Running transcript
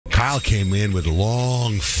Kyle came in with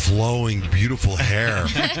long, flowing, beautiful hair.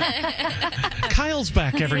 Kyle's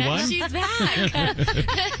back, everyone. Yeah, she's back.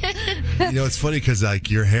 It's funny because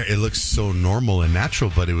like your hair, it looks so normal and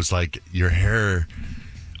natural, but it was like your hair,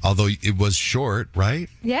 although it was short, right?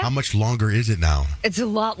 Yeah. How much longer is it now? It's a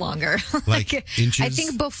lot longer. Like inches? I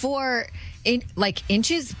think before,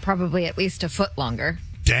 inches, probably at least a foot longer.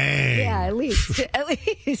 Dang. Yeah, at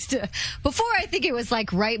least. Before, I think it was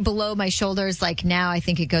like right below my shoulders. Like now, I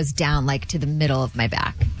think it goes down like to the middle of my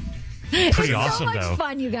back. Pretty It's awesome, so much though.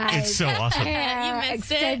 fun, you guys. It's so awesome. Hair, You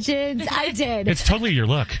missed extensions. I did. It's totally your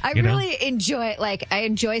look. I really enjoy I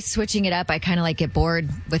enjoy switching it up. I kind of like get bored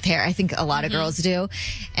with hair. I think a lot of girls do.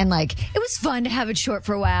 And like, it was fun to have it short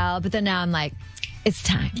for a while, but then now I'm like, it's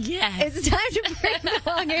time. Yes. It's time to bring the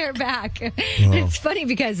long hair back. It's funny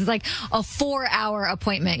because it's like a 4-hour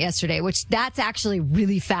appointment yesterday, which that's actually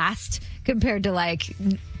really fast compared to like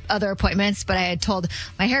other appointments. But I had told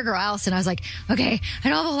my hair girl, Allison, I was like, okay, I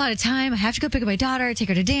don't have a lot of time. I have to go pick up my daughter, take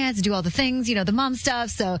her to dance, do all the things, the mom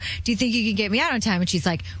stuff. So do you think you can get me out on time? And she's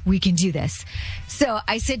like, we can do this. So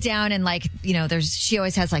I sit down and like, she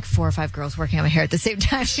always has like 4 or 5 girls working on my hair at the same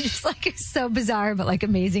time. She's just like, it's so bizarre, but like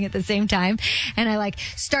amazing at the same time. And I like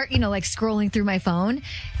start, like scrolling through my phone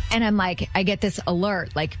and I'm like, I get this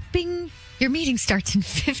alert, like bing, your meeting starts in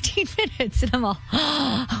 15 minutes. And I'm all,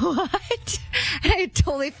 what? And I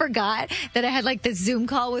totally forgot that I had like this Zoom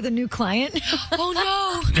call with a new client. Oh,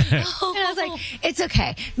 no. And I was like, it's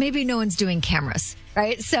okay. Maybe no one's doing cameras.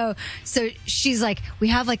 Right. So she's like, we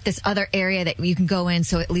have like this other area that you can go in.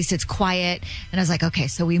 So at least it's quiet. And I was like, okay,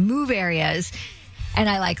 so we move areas and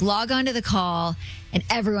I like log onto the call and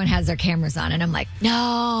everyone has their cameras on. And I'm like,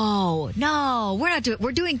 no,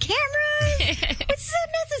 we're doing cameras. It's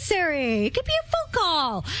unnecessary. It could be a phone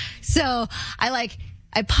call. So I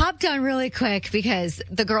popped on really quick because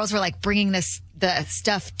the girls were like bringing the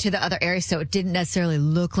stuff to the other area, so it didn't necessarily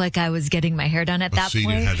look like I was getting my hair done at that so you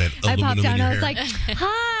point. didn't have that I aluminum popped on, in your I was hair. like,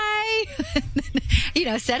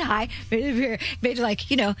 hi. Said hi, made like,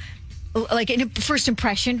 like in a first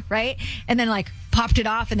impression, right? And then like popped it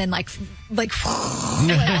off and then like all the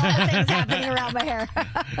things happening around my hair.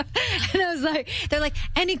 And I was like, they're like,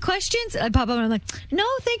 any questions? I pop up and I'm like, no,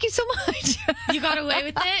 thank you so much. You got away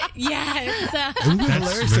with it? Yes. It would be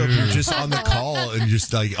hilarious though if you're just on the call and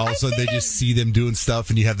just like all of a sudden they just see them doing stuff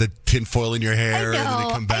and you have the tinfoil in your hair and then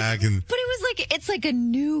they come back and. But it was like it's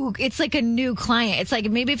like a new client. It's like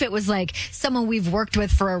maybe if it was like someone we've worked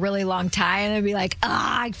with for a really long time, I'd be like,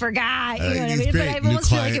 I forgot. You know what I mean? Great. But I New almost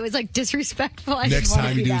feel like client. it was like disrespectful. I Next didn't wanna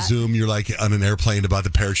time you do that. Zoom, you're like on an airplane about to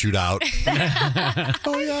parachute out.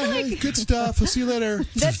 Oh yeah, hey, good stuff. I'll see you later.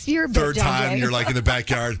 That's your bit, third John time. Jay. You're like in the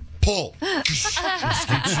backyard. Pull. Just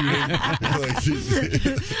keep shooting.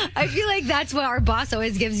 I feel like that's what our boss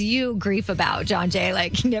always gives you grief about, John Jay.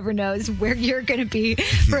 Like, he never knows where you're going to be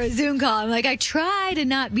for a Zoom call. I'm like, I try to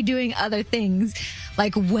not be doing other things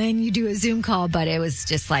like when you do a Zoom call, but it was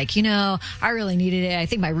just like, I really needed it. I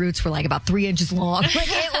think my roots were like about 3 inches long. Like,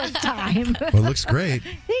 it was time. Well, it looks great.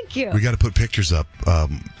 Thank you. We got to put pictures up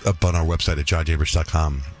on our website at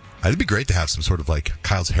johnjabers.com. It'd be great to have some sort of like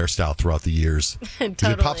Kyle's hairstyle throughout the years. 'Cause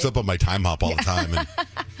Totally. It pops up on my time hop all the time.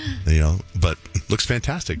 And, but looks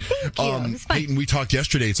fantastic. Thank you. It was fun. Peyton, we talked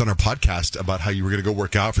yesterday, it's on our podcast, about how you were going to go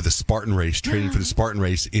work out for the Spartan race, training for the Spartan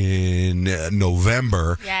race in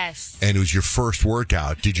November. Yes. And it was your first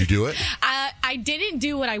workout. Did you do it? I didn't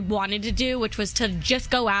do what I wanted to do, which was to just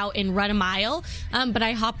go out and run a mile. But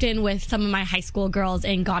I hopped in with some of my high school girls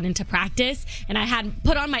and got into practice. And I had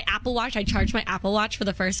put on my Apple Watch. I charged my Apple Watch for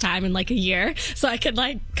the first time in like a year, so I could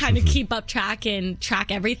like kind of keep up track and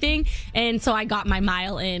track everything. And so I got my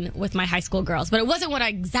mile in with my high school girls, but it wasn't what I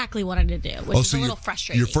exactly wanted to do, which is a little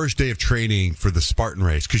frustrating. Your first day of training for the Spartan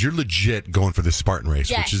race, because you're legit going for the Spartan race,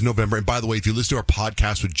 Yes. which is November. And by the way, if you listen to our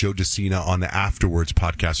podcast with Joe DeCina on the Afterwards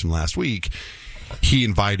podcast from last week, he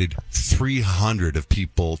invited 300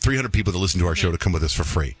 people that listen to our show to come with us for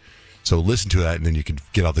free. So listen to that, and then you can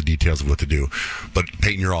get all the details of what to do. But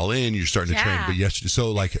Peyton, you're all in. You're starting to train. But yesterday,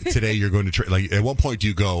 so like today, you're going to train. Like at one point, do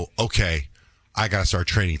you go, okay, I got to start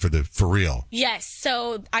training for real? Yes.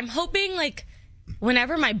 So I'm hoping like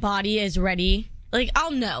whenever my body is ready, like I'll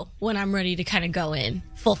know when I'm ready to kind of go in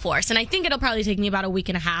full force. And I think it'll probably take me about a week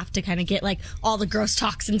and a half to kind of get like all the gross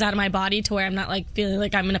toxins out of my body to where I'm not like feeling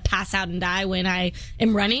like I'm going to pass out and die when I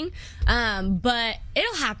am running. But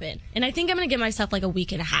it'll happen. And I think I'm going to give myself like a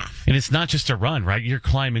week and a half. And it's not just a run, right? You're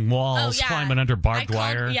climbing walls, climbing under barbed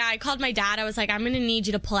wire. Yeah, I called my dad. I was like, I'm going to need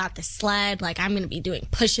you to pull out the sled. Like, I'm going to be doing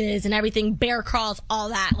pushes and everything, bear crawls, all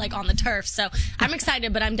that, like on the turf. So I'm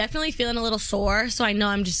excited, but I'm definitely feeling a little sore. So I know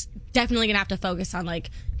I'm just definitely going to have to focus on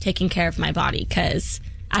like taking care of my body because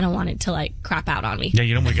I don't want it to like crap out on me. Yeah,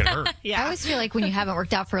 you don't want to get hurt. Yeah. I always feel like when you haven't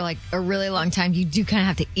worked out for like a really long time, you do kind of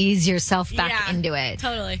have to ease yourself back into it.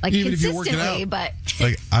 Totally. Like Even if you're working consistently, out. but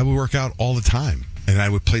Like, I would work out all the time, and I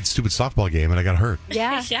would play the stupid softball game, and I got hurt.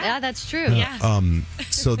 yeah, that's true. Yeah.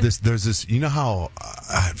 So there's this, you know how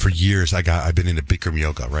for years I've been into Bikram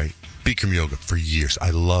yoga, right? Bikram yoga for years. I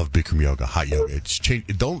love Bikram yoga, hot yoga. It's changed.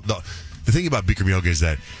 The thing about Bikram yoga is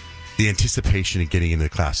that the anticipation of getting into the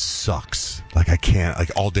class sucks. Like I can't, like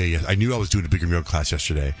all day. I knew I was doing a Bikram yoga class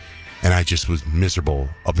yesterday, and I just was miserable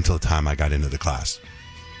up until the time I got into the class.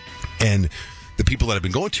 And the people that I've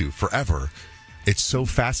been going to forever, it's so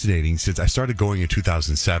fascinating since I started going in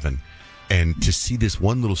 2007, and to see this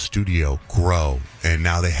one little studio grow, and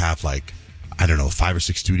now they have like, I don't know, 5 or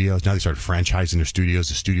 6 studios. Now they started franchising their studios.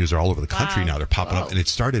 The studios are all over the country now. They're popping up, and it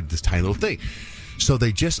started this tiny little thing. So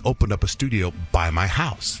they just opened up a studio by my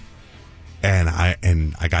house, and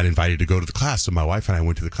I got invited to go to the class. So my wife and I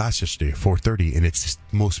went to the class yesterday at 4:30, and it's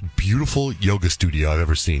the most beautiful yoga studio I've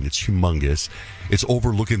ever seen. It's humongous. It's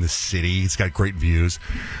overlooking the city. It's got great views,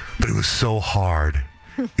 but it was so hard.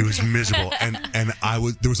 It was miserable, and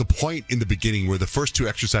there was a point in the beginning where the first 2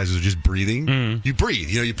 exercises are just breathing. You breathe,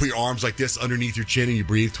 you put your arms like this underneath your chin and you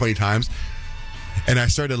breathe 20 times. And I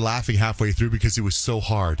started laughing halfway through because it was so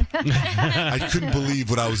hard. I couldn't believe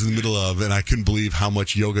what I was in the middle of, and I couldn't believe how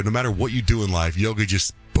much yoga, no matter what you do in life, yoga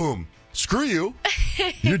just boom. Screw you.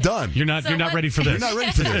 You're done. You're not ready for this. You're not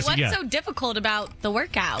ready for this. What's so difficult about the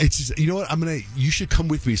workout? It's just, you know what? You should come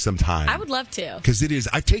with me sometime. I would love to. Because it is.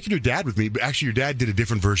 I've taken your dad with me, but actually your dad did a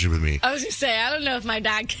different version with me. I was going to say, I don't know if my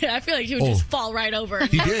dad could. I feel like he would just fall right over.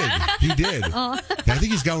 He did. Yeah, I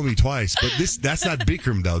think he's gone with me twice, but that's not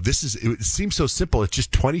Bikram though. It seems so simple. It's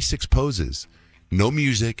just 26 poses. No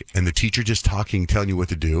music, and the teacher just talking, telling you what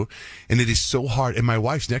to do, and it is so hard. And my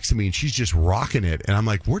wife's next to me, and she's just rocking it, and I'm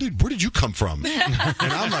like, "Where did you come from?" And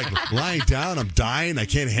I'm like lying down, I'm dying, I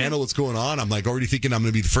can't handle what's going on. I'm like already thinking I'm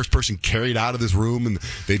going to be the first person carried out of this room, and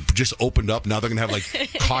they just opened up. Now they're going to have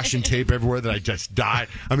like caution tape everywhere that I just died.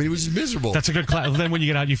 I mean, it was miserable. That's a good class. Then when you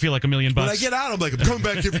get out, you feel like $1 million. When I get out, I'm like, I'm coming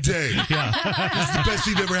back every day. Yeah, this is the best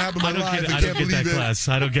thing that ever happened in my life. I don't get that class.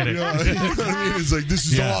 I don't get it. You know what I mean? It's like,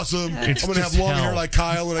 this is awesome. I'm going to have long hair like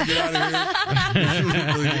Kyle when I get out of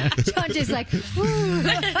here. John just like, woo.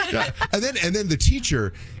 Yeah. And then the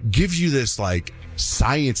teacher gives you this like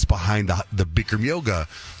science behind the Bikram yoga.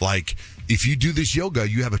 Like, if you do this yoga,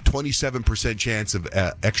 you have a 27% chance of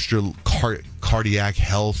extra cardiac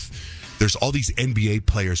health. There's all these NBA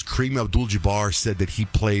players. Kareem Abdul-Jabbar said that he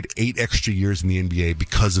played 8 extra years in the NBA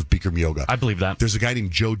because of Bikram yoga. I believe that. There's a guy named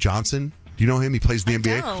Joe Johnson. Do you know him? He plays in the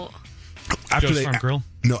NBA. No. Joe's Farm Grill?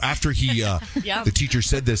 No, after he, the teacher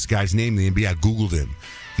said this guy's name in the NBA, I Googled him.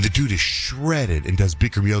 And the dude is shredded and does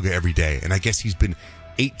Bikram yoga every day. And I guess he's been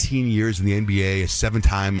 18 years in the NBA, a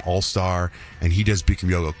 7-time All-Star, and he does Bikram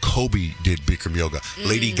yoga. Kobe did Bikram yoga.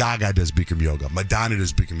 Lady Gaga does Bikram yoga. Madonna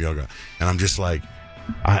does Bikram yoga. And I'm just like,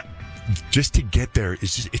 just to get there,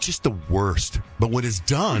 it's just the worst. But when it's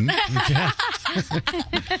done,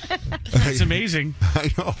 it's amazing. I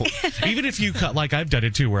know. Even if you like I've done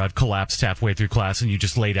it too, where I've collapsed halfway through class and you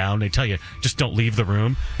just lay down. They tell you just don't leave the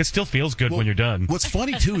room. It still feels good when you're done. What's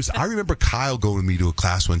funny too is I remember Kyle going with me to a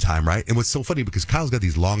class one time, right? And what's so funny because Kyle's got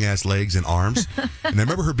these long ass legs and arms, and I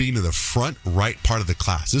remember her being in the front right part of the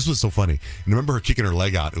class. This was so funny. And I remember her kicking her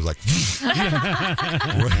leg out. It was like, isn't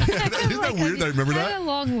that weird that I remember that? I have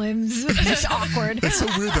long limbs. Just awkward. It's so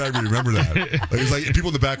weird that I remember that. Like, it's like people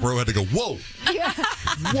in the back row had to go, whoa. Yeah.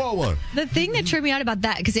 Whoa. The thing that tripped me out about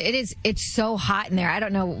that, because it's so hot in there. I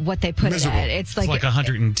don't know what they put Miserable. it at. It's like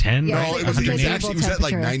 110. Yeah, No, it's it was at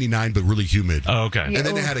like 99, but really humid. Oh, okay. And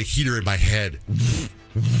then they had a heater in my head.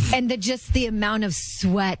 And just the amount of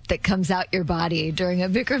sweat that comes out your body during a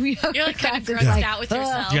Bikram yoga You're like kind of class. grossed out with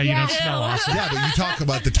yourself. Yeah, you don't smell awesome. Yeah, but you talk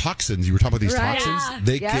about the toxins. You were talking about these Right.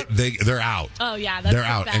 toxins. Yeah. They're out. Oh, yeah. That's They're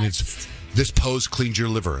out. the And best. it's this pose cleans your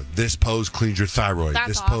liver. This pose cleans your thyroid. That's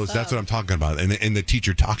this pose, awesome. that's what I'm talking about. And the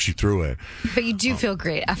teacher talks you through it. But you do feel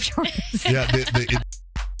great afterwards. Yeah,